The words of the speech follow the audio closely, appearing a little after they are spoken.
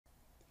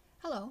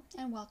Hello,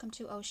 and welcome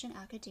to Ocean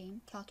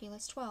Academe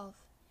Calculus 12.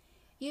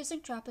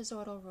 Using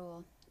trapezoidal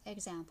rule.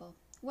 Example.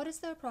 What is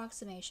the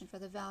approximation for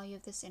the value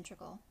of this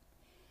integral?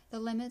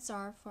 The limits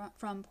are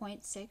from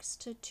 0.6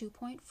 to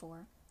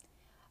 2.4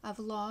 of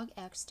log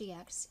x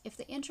dx if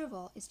the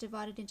interval is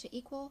divided into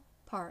equal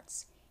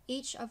parts,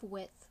 each of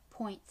width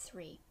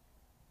 0.3.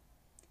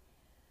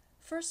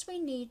 First, we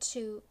need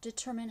to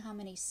determine how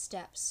many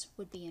steps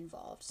would be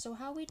involved. So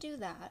how we do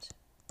that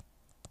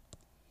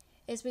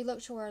is we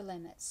look to our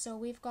limits. So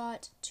we've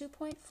got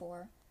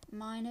 2.4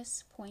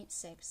 minus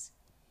 0.6,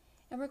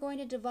 and we're going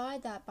to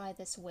divide that by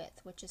this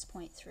width, which is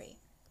 0.3.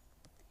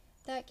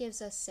 That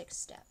gives us 6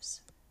 steps.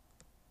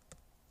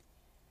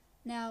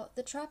 Now,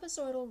 the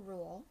trapezoidal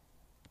rule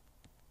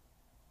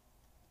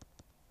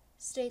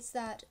states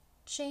that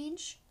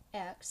change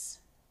x,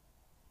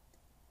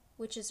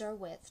 which is our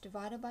width,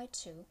 divided by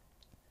 2,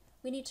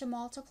 we need to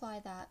multiply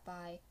that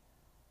by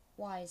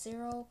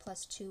y0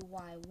 plus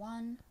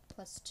 2y1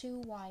 plus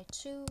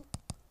 2y2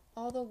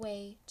 all the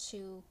way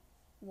to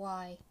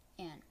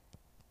yn.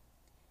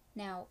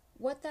 Now,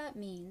 what that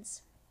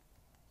means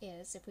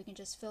is, if we can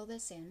just fill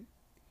this in,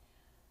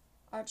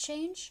 our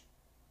change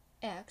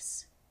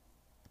x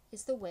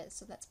is the width,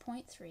 so that's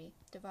 0.3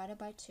 divided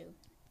by 2.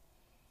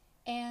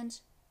 And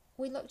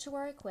we look to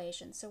our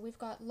equation, so we've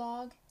got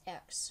log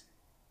x.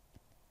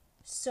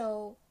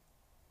 So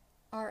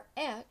our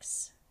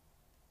x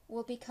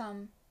will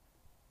become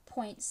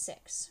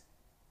 0.6.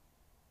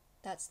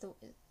 That's the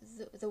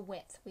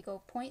width. We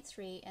go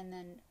 0.3 and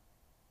then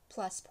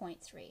plus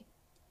 0.3.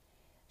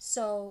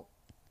 So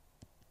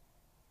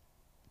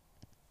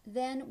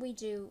then we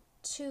do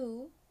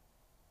 2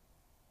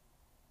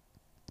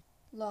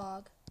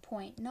 log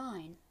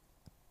 0.9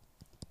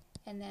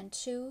 and then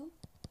 2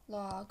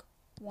 log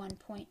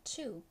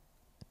 1.2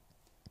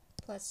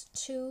 plus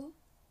 2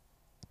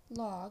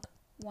 log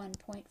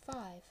 1.5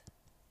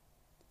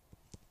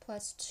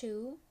 plus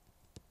 2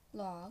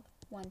 log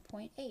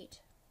 1.8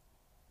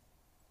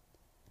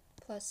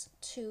 plus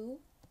 2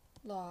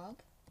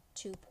 log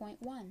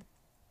 2.1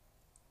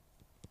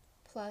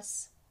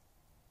 plus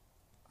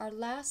our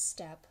last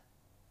step,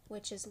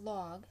 which is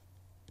log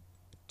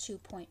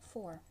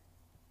 2.4.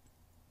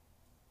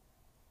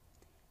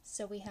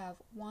 So we have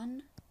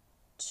 1,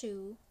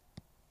 2,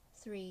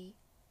 3,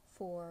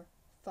 4,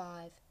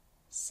 5,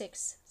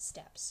 6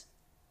 steps.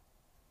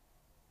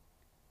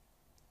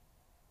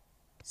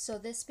 So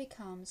this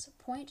becomes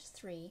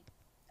 0.3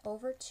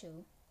 over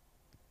 2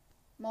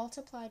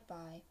 multiplied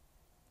by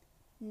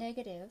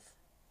negative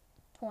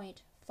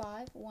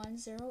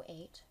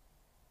 0.5108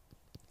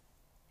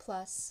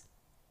 plus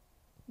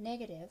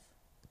negative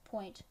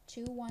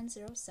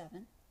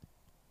 0.2107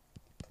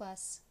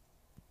 plus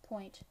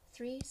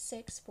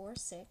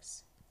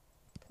 0.3646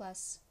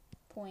 plus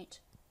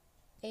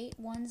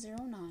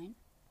 0.8109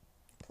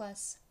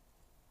 plus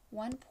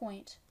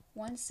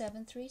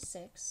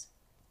 1.1736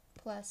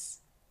 plus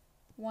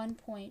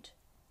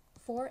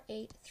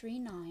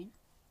 1.4839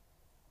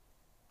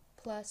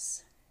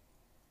 plus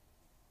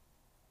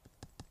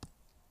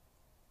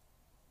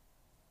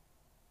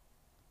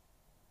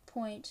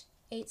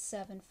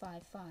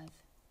 0.8755.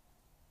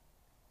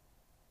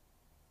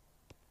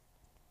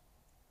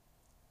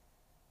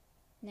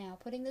 Now,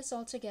 putting this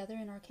all together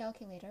in our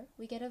calculator,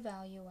 we get a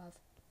value of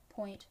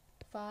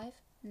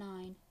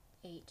 0.5983.